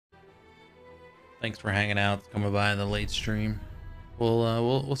Thanks for hanging out, coming by in the late stream.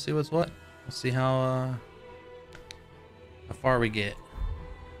 We'll see what's what. We'll see how far we get.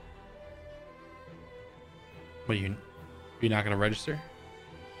 What you're not gonna register?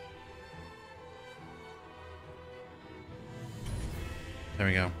 There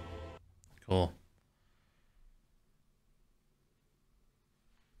we go. Cool.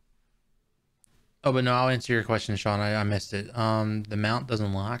 Oh, but no, I'll answer your question, Sean. I missed it. The mount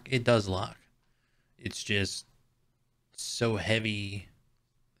doesn't lock. It does lock. It's just so heavy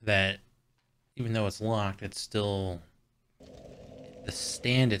that even though it's locked, it's still the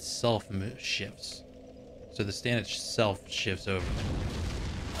stand itself shifts. So the stand itself shifts over,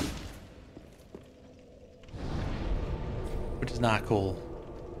 which is not cool.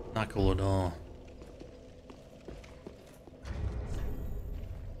 Not cool at all.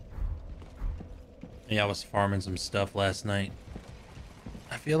 Yeah, I was farming some stuff last night.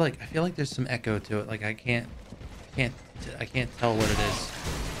 I feel like there's some echo to it. Like I can't tell what it is.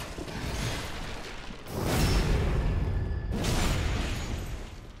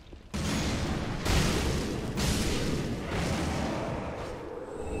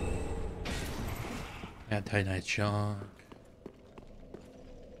 Yeah, Titanite shock.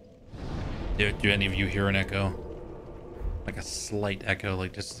 Do any of you hear an echo? Like a slight echo,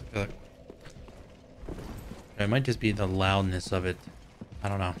 like just. It might just be the loudness of it. I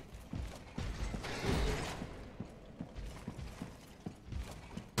don't know.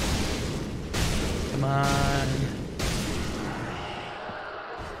 Come on.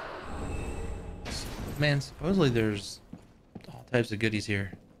 Man, supposedly there's all types of goodies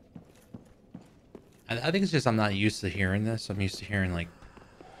here. I think it's just I'm not used to hearing this. I'm used to hearing like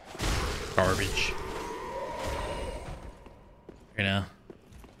garbage. You know?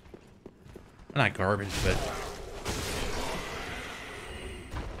 Not garbage, but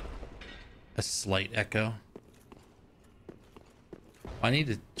a slight echo. I need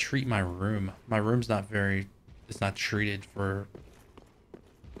to treat my room. My room's not very, it's not treated for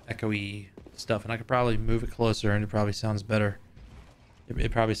echoey stuff, and I could probably move it closer and it probably sounds better.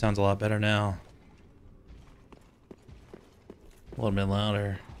 It probably sounds a lot better now. A little bit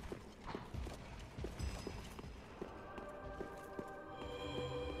louder.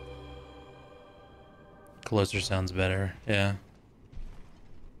 Closer sounds better, yeah.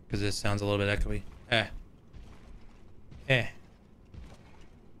 Because this sounds a little bit echoey.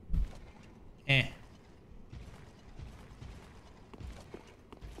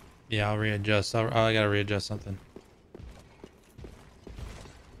 Yeah, I'll readjust. I gotta readjust something.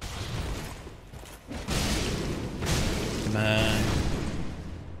 Come on.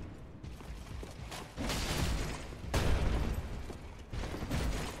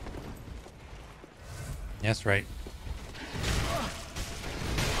 That's right.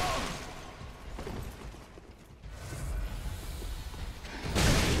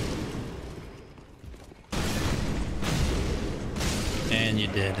 And you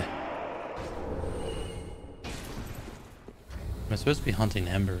did. I'm supposed to be hunting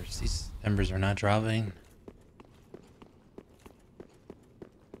embers. These embers are not dropping.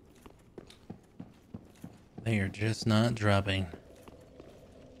 They are just not dropping.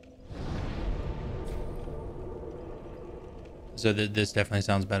 So this definitely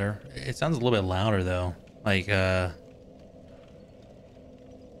sounds better. It sounds a little bit louder though. Like, I'm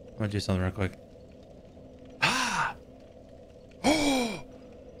gonna do something real quick. Ah!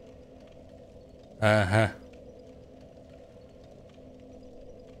 Uh-huh.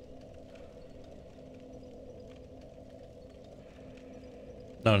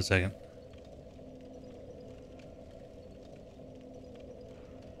 Hold on a second.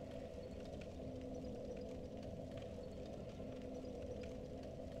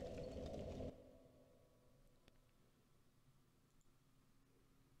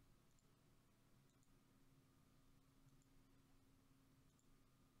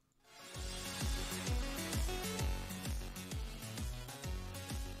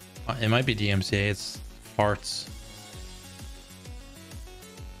 It might be DMCA. It's farts.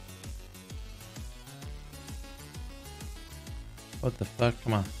 What the fuck?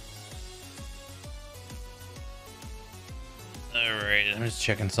 Come on. Alright, I'm just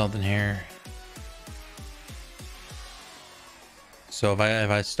checking something here. So if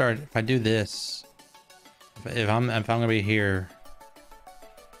I do this, if I'm gonna be here,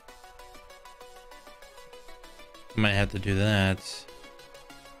 I might have to do that.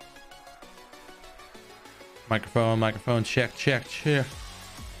 Microphone, check.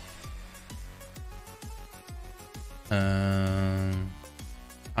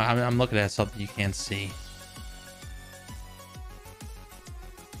 I'm looking at something you can't see.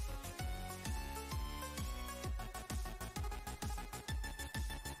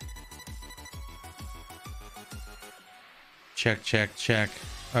 Check, check, check.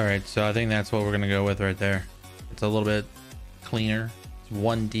 All right, so I think that's what we're gonna go with right there. It's a little bit cleaner. It's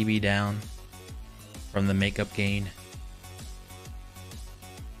 1 dB down from the makeup gain.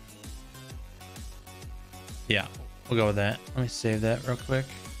 Yeah, we'll go with that. Let me save that real quick.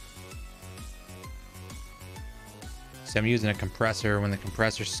 See, I'm using a compressor. When the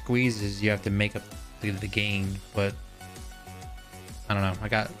compressor squeezes, you have to make up the gain, but I don't know.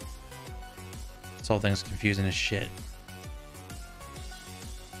 This whole thing's confusing as shit.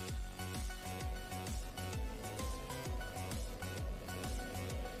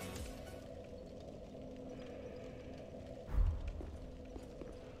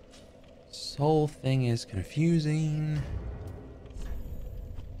 This whole thing is confusing.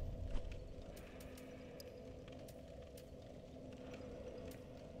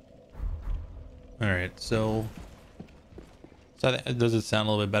 All right, so does it sound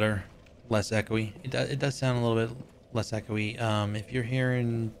a little bit better, less echoey? It does sound a little bit less echoey. If you're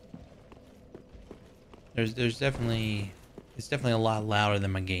hearing, it's definitely a lot louder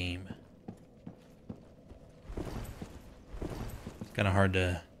than my game. It's kind of hard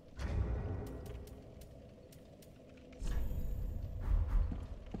to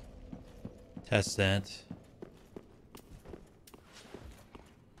test that.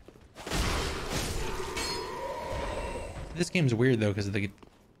 This game's weird though because the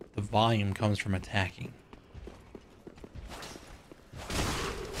volume comes from attacking.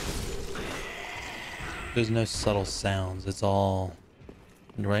 There's no subtle sounds. It's all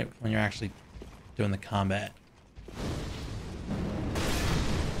right when you're actually doing the combat.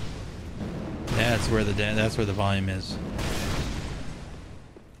 That's where the volume is.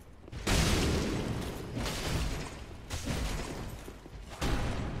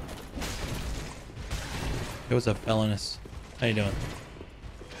 Hey, what's up, Felonious? How you doing?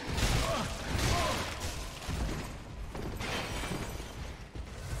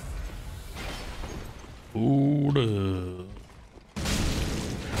 Hold up.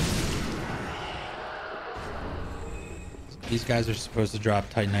 These guys are supposed to drop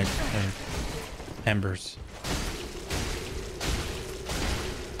Titanite embers.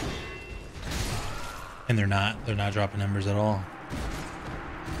 And they're not dropping embers at all.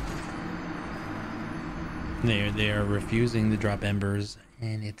 They are refusing to drop embers,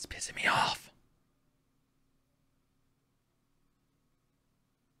 and it's pissing me off.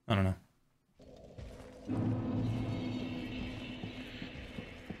 I don't know.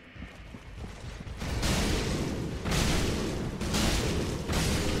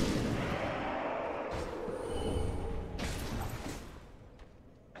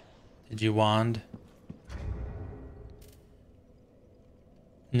 Did you wand?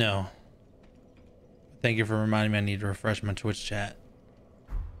 No. Thank you for reminding me I need to refresh my Twitch chat.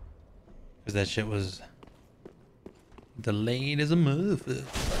 Because that shit was delayed as a motherfucker.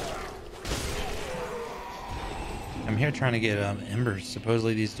 I'm here trying to get embers.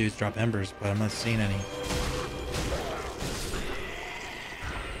 Supposedly these dudes drop embers, but I'm not seeing any.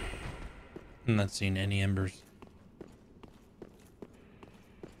 I'm not seeing any embers.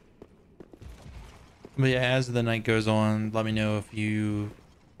 But yeah, as the night goes on, let me know if you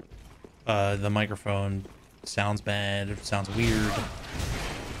the microphone sounds bad, if it sounds weird.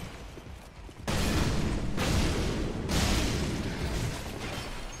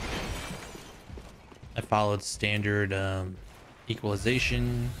 I followed standard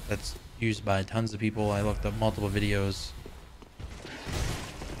equalization that's used by tons of people. I looked up multiple videos.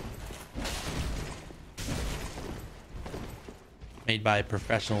 Made by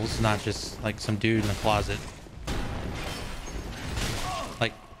professionals, not just like some dude in a closet.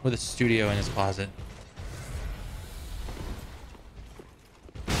 Like with a studio in his closet.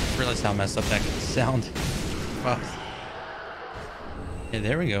 Realize how messed up that can sound. Wow. Yeah,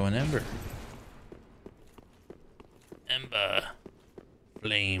 there we go, an ember. Ember.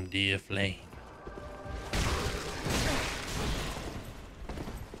 Flame, dear flame.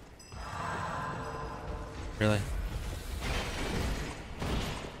 Really?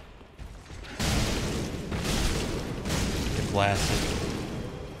 Get blasted.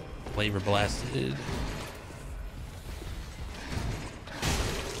 Flavor blasted.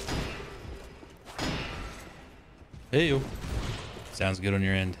 Hey, sounds good on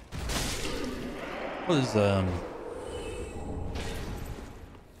your end. What is the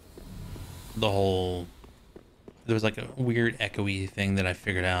whole? There was like a weird echoey thing that I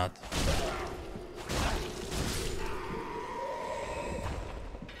figured out.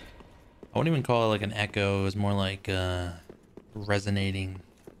 I wouldn't even call it like an echo. It was more like resonating,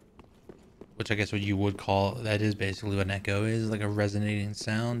 which I guess what you would call, that is basically what an echo is, like a resonating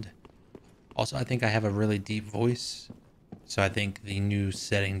sound. Also, I think I have a really deep voice, So I think the new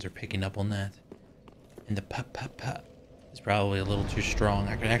settings are picking up on that. And the pop pop pop is probably a little too strong.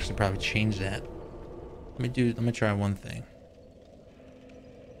 I could actually probably change that. Let me try one thing.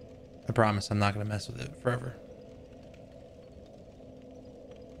 I promise I'm not gonna mess with it forever.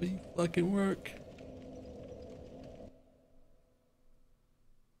 Please fucking work.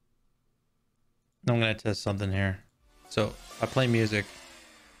 I'm gonna test something here. So I play music.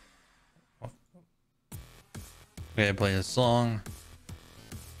 Okay, I play a song,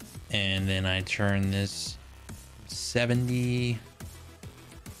 and then I turn this 70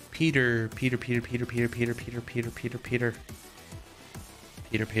 Peter Peter Peter Peter Peter Peter Peter Peter Peter Peter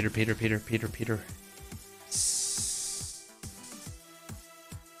Peter Peter Peter Peter Peter Peter.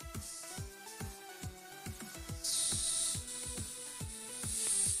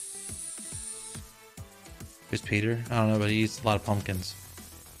 Who's Peter? I don't know, but he eats a lot of pumpkins.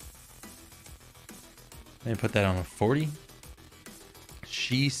 Let me put that on a 40.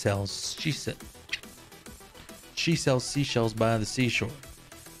 She sells seashells by the seashore.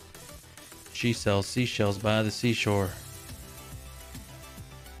 She sells seashells by the seashore.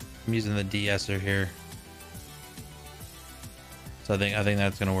 I'm using the de-esser here. So I think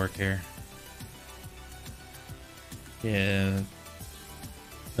that's gonna work here. Yeah.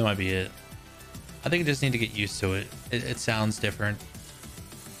 That might be it. I think I just need to get used to it. It sounds different.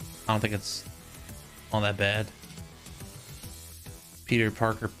 I don't think it's all that bad. Peter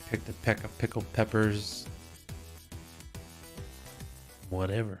Parker picked a peck of pickled peppers.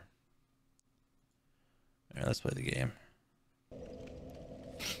 Whatever. Alright, let's play the game.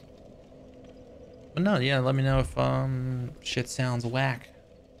 But no, yeah, let me know if shit sounds whack.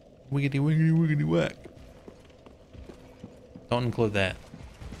 Wiggity wiggity wiggity whack. Don't include that.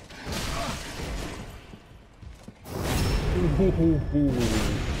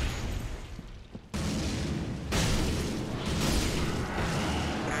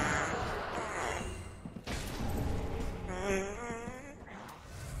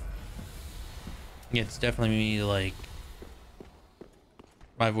 Yeah, it's definitely me, like,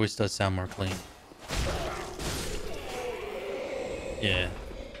 my voice does sound more clean. Yeah,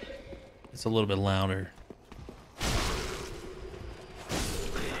 it's a little bit louder.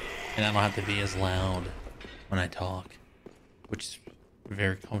 And I don't have to be as loud when I talk, which is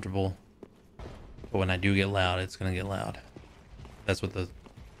very comfortable. But when I do get loud, it's gonna get loud. That's what the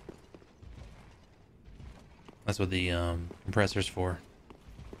compressor's for.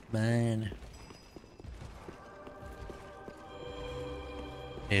 Man.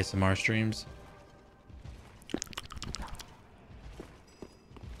 ASMR streams?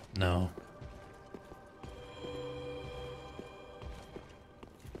 No.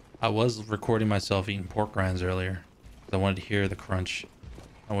 I was recording myself eating pork rinds earlier. I wanted to hear the crunch.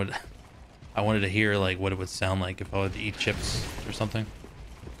 I wanted to hear like what it would sound like if I would eat chips or something.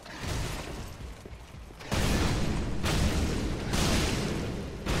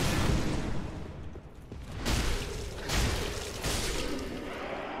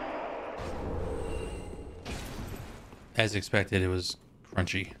 As expected, it was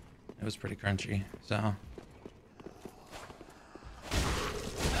crunchy. It was pretty crunchy, so.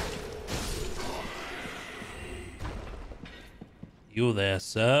 You there,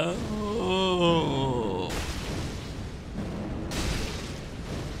 sir? Oh.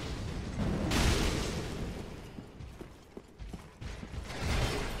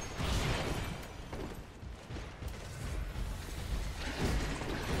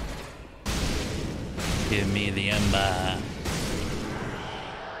 Give me the ember.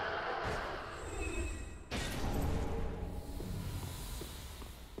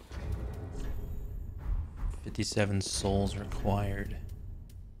 $57 souls required.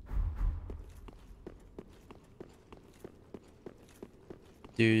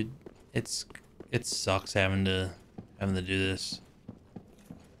 Dude, it sucks having to do this.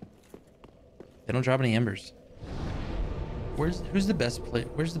 They don't drop any embers. Where's the best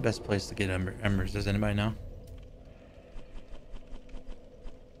place to get embers? Does anybody know?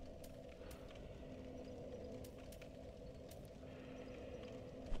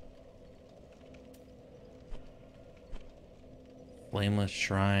 Flameless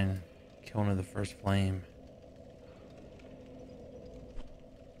shrine. Killing of the first flame.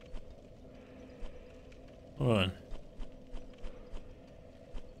 Hold on.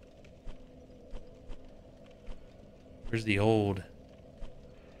 Where's the old?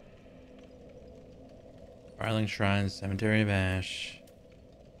 Firling Shrines, Cemetery of Ash,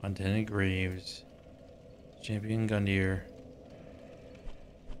 Untented Graves, Champion Gundyr.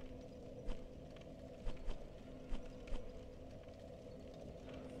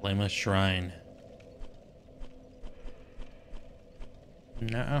 Flameless Shrine.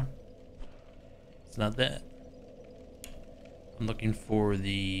 No, it's not that. I'm looking for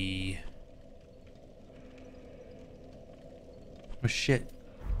the... Oh shit.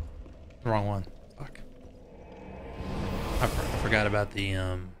 Wrong one. Fuck. I forgot about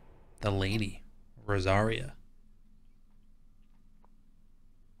the lady, Rosaria.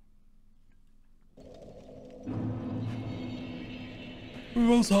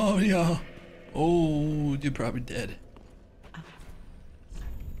 Rosaria. Oh, you're probably dead.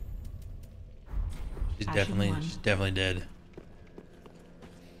 She's definitely dead.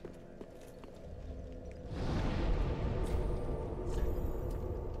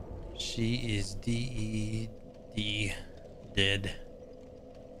 She is dead.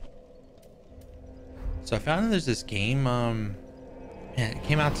 So I found that there's this game, man, it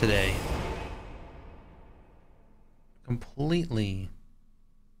came out today. Completely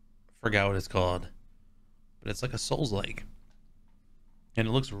forgot what it's called, but it's like a Souls-like, and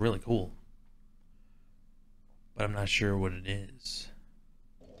it looks really cool, but I'm not sure what it is.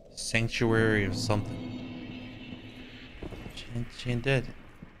 Sanctuary of something. She ain't dead.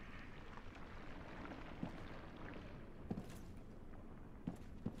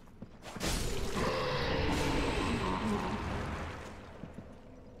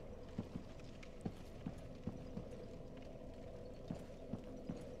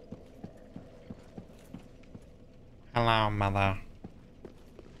 Hello, mother.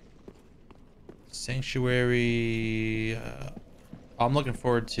 Sanctuary. I'm looking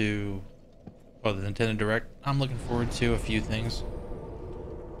forward to. Oh, the Nintendo Direct. I'm looking forward to a few things.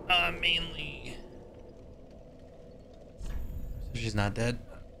 Mainly. So she's not dead.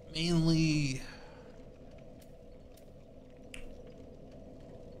 Mainly.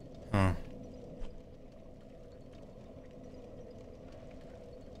 Huh.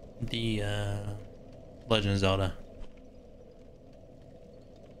 The Legend of Zelda.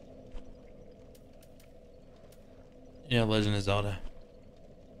 Yeah, Legend of Zelda.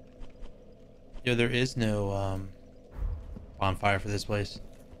 Yeah, there is no bonfire for this place.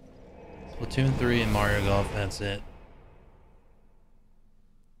 Splatoon 3 and Mario Golf, that's it.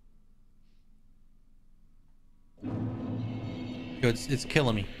 Yo, it's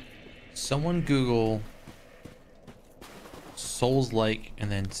killing me. Someone Google Souls-like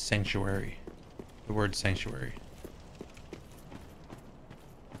and then Sanctuary. The word Sanctuary.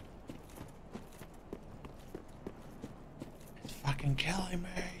 It's fucking killing me.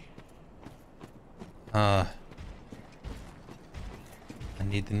 I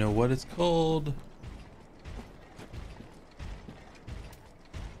need to know what it's called.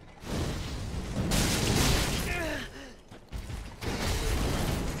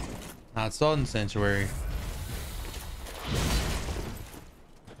 Not Salt Sanctuary.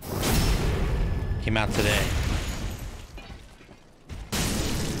 Came out today.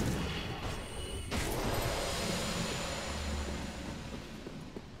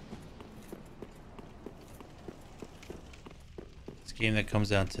 Game that came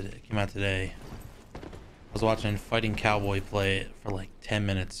out today. I was watching Fighting Cowboy play it for like 10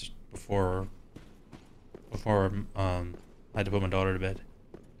 minutes before I had to put my daughter to bed.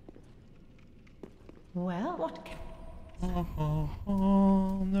 Well, what?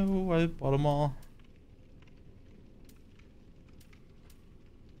 Oh no, I bought them all.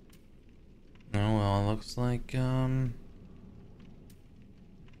 Oh well, it looks like I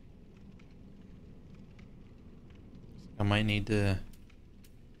might need to.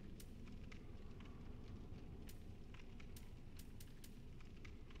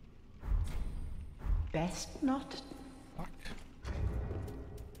 Best not. Fuck.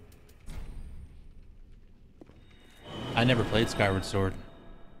 I never played Skyward Sword.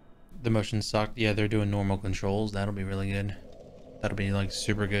 The motion sucked. Yeah, they're doing normal controls. That'll be really good. That'll be like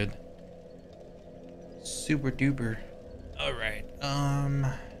super good. Super duper. Alright.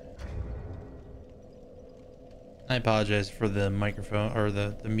 I apologize for the microphone or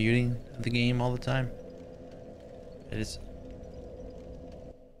the muting of the game all the time.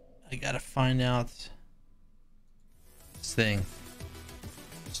 I gotta find out this thing.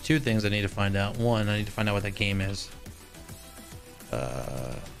 There's two things I need to find out. One, I need to find out what that game is.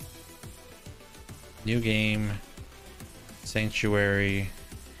 New game. Sanctuary.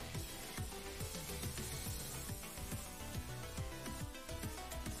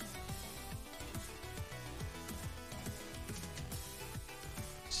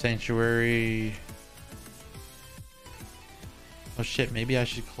 Sanctuary. Oh shit, maybe I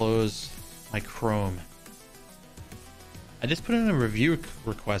should close my Chrome. I just put in a review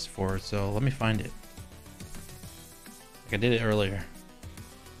request for it, so let me find it. Like I did it earlier.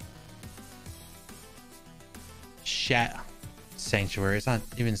 Sanctuary. It's not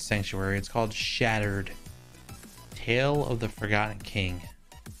even Sanctuary. It's called Shattered. Tale of the Forgotten King.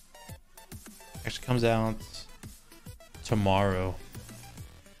 Actually comes out tomorrow.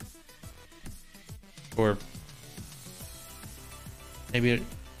 Or maybe it...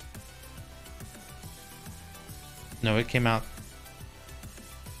 No, it came out...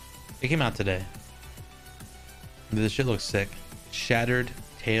 It came out today. This shit looks sick. Shattered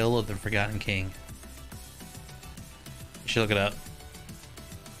Tale of the Forgotten King. You should look it up.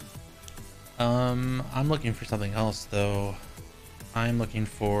 I'm looking for something else though. I'm looking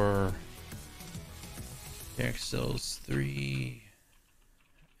for Dark Souls 3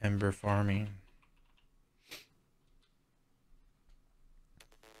 Ember Farming.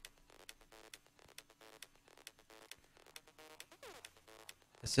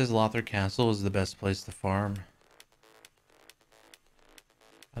 It says Lothar Castle is the best place to farm.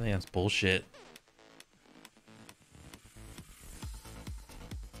 I think that's bullshit.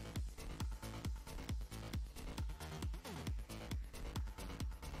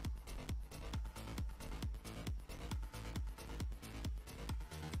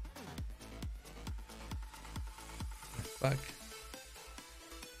 Fuck.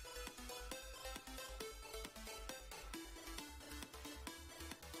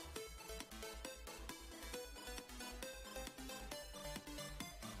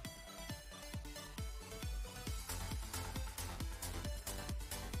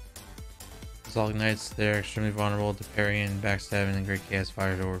 Exalted Knights, they're extremely vulnerable to parrying, backstabbing, and Great Chaos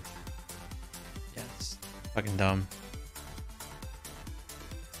Fire Orb. Yeah, it's fucking dumb.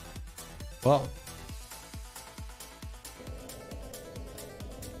 Well,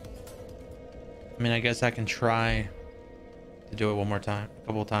 I mean, I guess I can try to do it one more time, a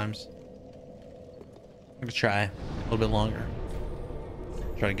couple of times. I could try a little bit longer.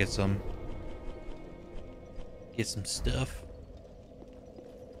 Try to get some stuff.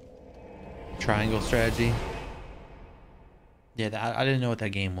 Triangle strategy. Yeah, I didn't know what that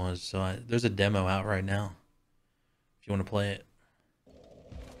game was, so there's a demo out right now if you want to play it.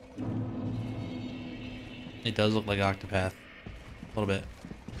 It does look like Octopath a little bit.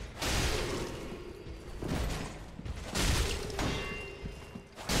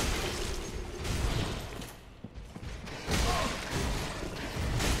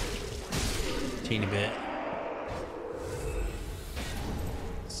 Teeny bit.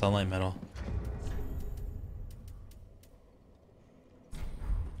 Sunlight Metal.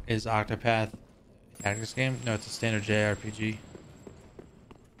 Is Octopath a tactics game? No, it's a standard JRPG.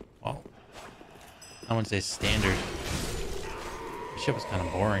 Well, I wouldn't say standard. This shit was kind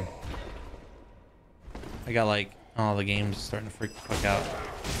of boring. I got like all the games starting to freak the fuck out.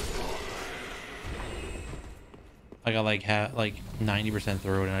 I got like 90%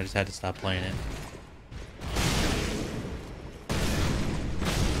 through it and I just had to stop playing it.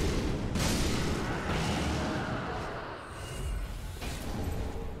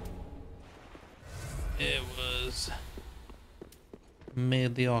 It was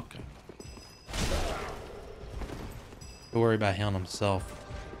mediocre. Don't worry about healing himself.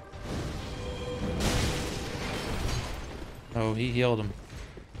 Oh, he healed him.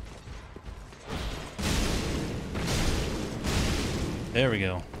 There we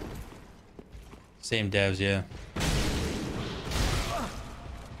go. Same devs, yeah.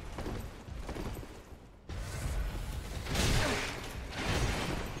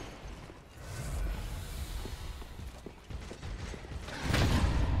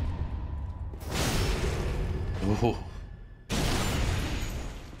 Ooh.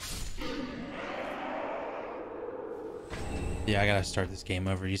 Yeah, I gotta start this game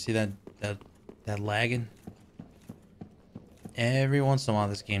over. You see that lagging? Every once in a while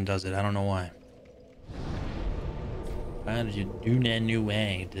this game does it. I don't know why. How did you do that new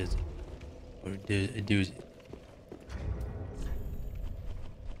way? Does it does it?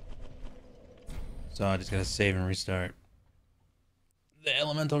 So I just gotta save and restart. The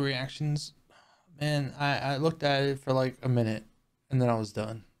elemental reactions, man, I looked at it for like a minute and then I was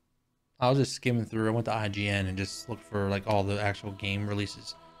done. I was just skimming through. I went to IGN and just looked for like all the actual game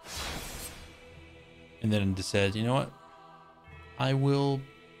releases. And then it just said, you know what? I will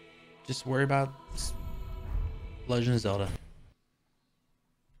just worry about Legend of Zelda.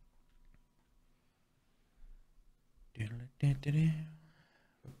 You know what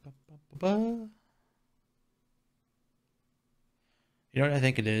I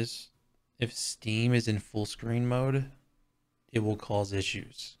think it is? If Steam is in full screen mode, it will cause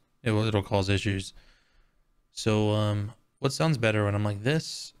issues. It'll cause issues. So what sounds better, when I'm like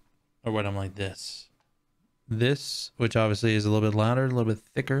this or when I'm like this? This, which obviously is a little bit louder, a little bit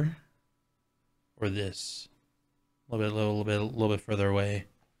thicker, or this, A little bit further away.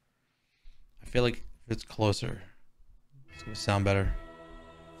 I feel like if it's closer, it's gonna sound better.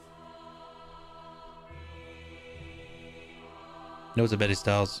 No, it's a Betty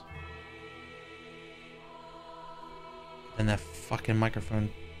Styles. And that fucking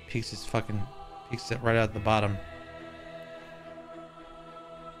microphone peeks it right out the bottom.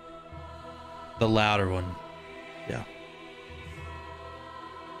 The louder one. Yeah.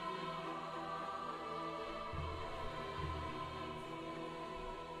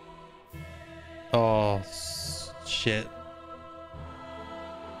 Oh, shit.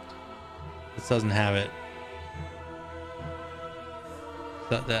 This doesn't have it.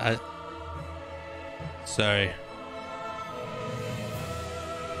 Sorry.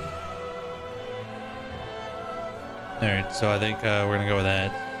 Alright, so I think we're gonna go with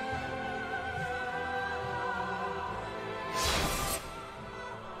that.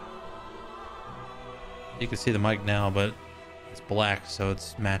 You can see the mic now, but it's black, so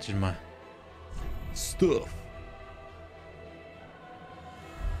it's matching my stuff.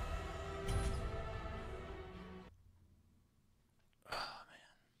 Oh, man.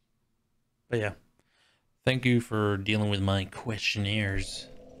 But yeah, thank you for dealing with my questionnaires.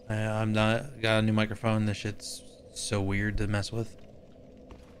 I'm not got a new microphone. This shit's so weird to mess with.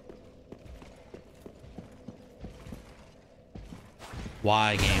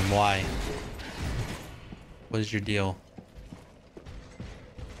 Why, game? Why? What is your deal?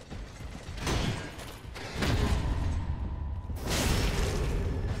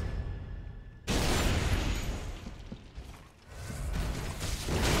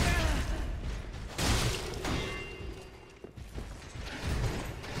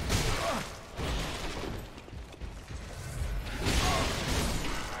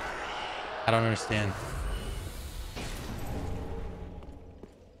 I don't understand.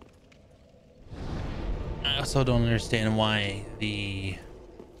 I also don't understand why the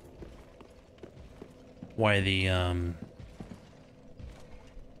what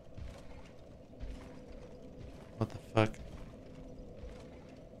the fuck?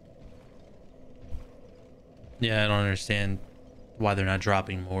 Yeah, I don't understand why they're not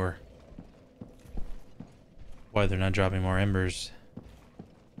dropping more. Why they're not dropping more embers.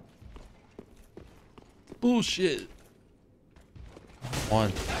 Bullshit.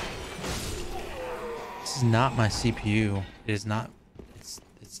 One. This is not my CPU. It is not. It's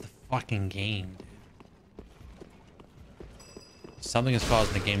the fucking game, dude. Something is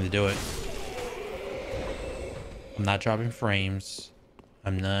causing the game to do it. I'm not dropping frames.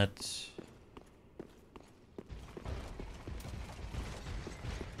 I'm not.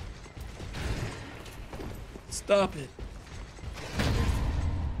 Stop it.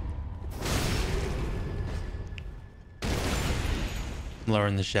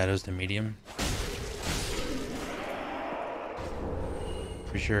 Lowering the shadows to medium.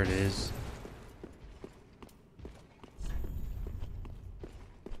 Pretty sure it is.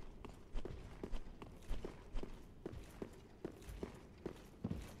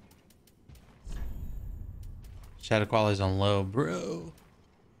 Shadow quality is on low, bro.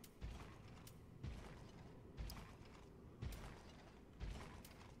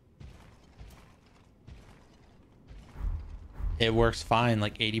 It works fine.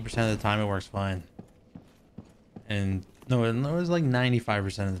 Like 80% of the time it works fine. And no, it was like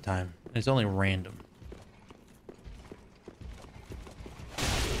 95% of the time. It's only random.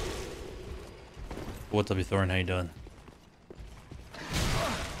 What's up, you Thorin? How you doing?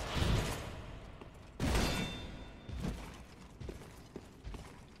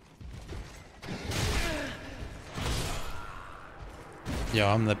 Yo,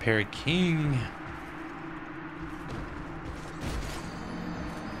 I'm the parry king.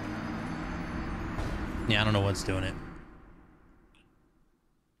 Yeah, I don't know what's doing it.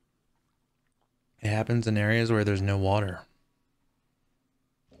 It happens in areas where there's no water.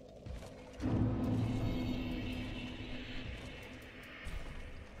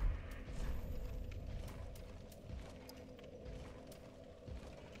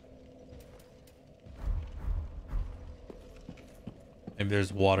 Maybe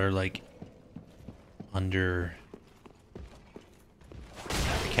there's water like under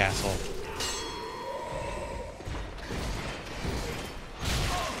the castle.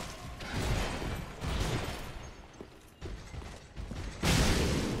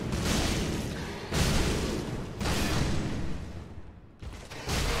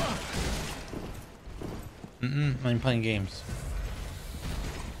 I'm playing games.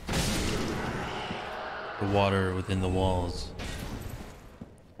 The water within the walls.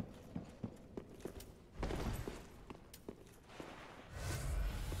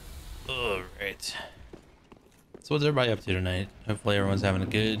 Alright. So So what's everybody up to tonight? Hopefully everyone's having a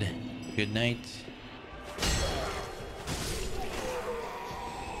good night.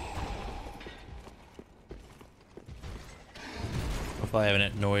 Hopefully I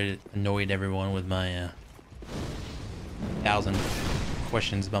haven't annoyed everyone with my 1,000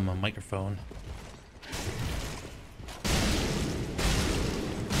 questions about my microphone.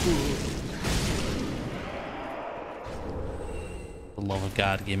 For the love of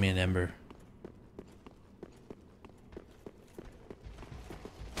God, give me an ember.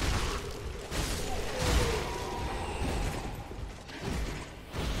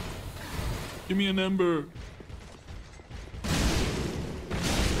 Give me an ember.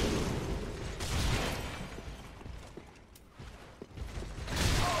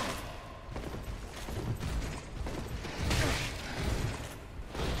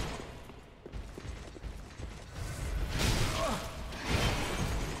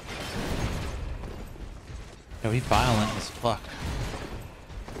 Yo, he's violent as fuck.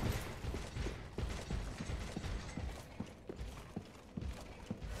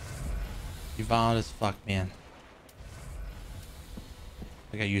 You violent as fuck, man.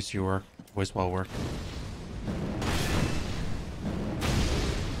 I got used to your work. Voice while work.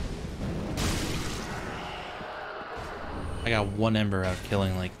 I got one ember out of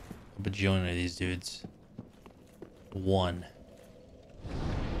killing like a bajillion of these dudes. One.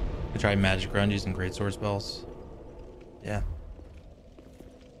 I tried magic round using great sword spells. Yeah.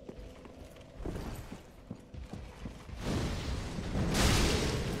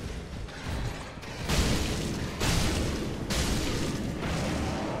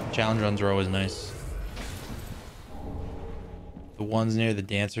 Challenge runs are always nice. The ones near the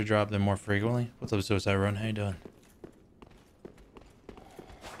dancer drop them more frequently. What's up, Suicide Run? How you doing?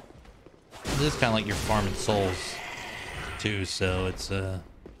 This is kind of like you're farming souls too, so it's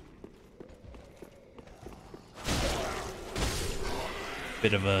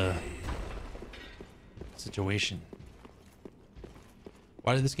bit of a situation.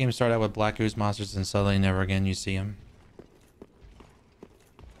 Why did this game start out with black ooze monsters and suddenly never again you see them?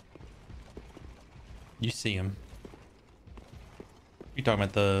 You see him. You talking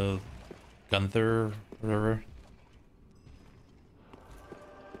about the Gunther, whatever?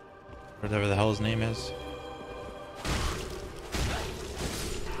 Whatever the hell his name is.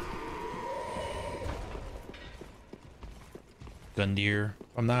 Gundyr.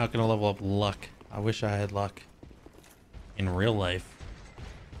 I'm not gonna level up luck. I wish I had luck in real life.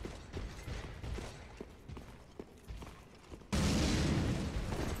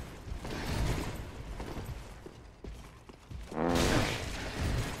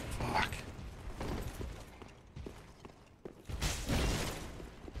 Fuck.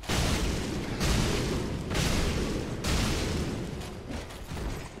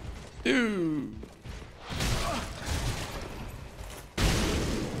 Dude.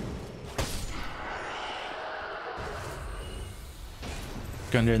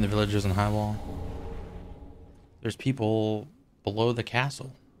 Gundyr and the villagers on High Wall. There's people below the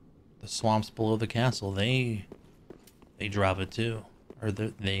castle. The swamps below the castle. They drop it too. Or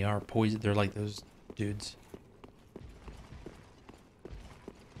they are poison. They're like those dudes.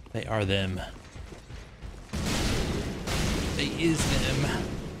 They are them. They is them.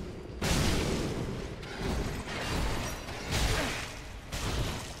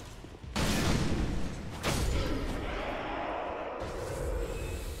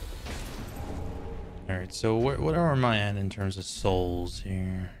 Alright, so what am I at in terms of souls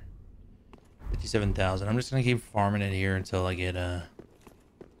here? 57,000. I'm just gonna keep farming it here until I get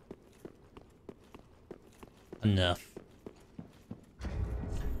enough.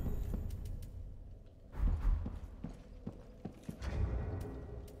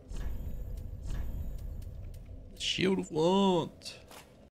 Shield of Want.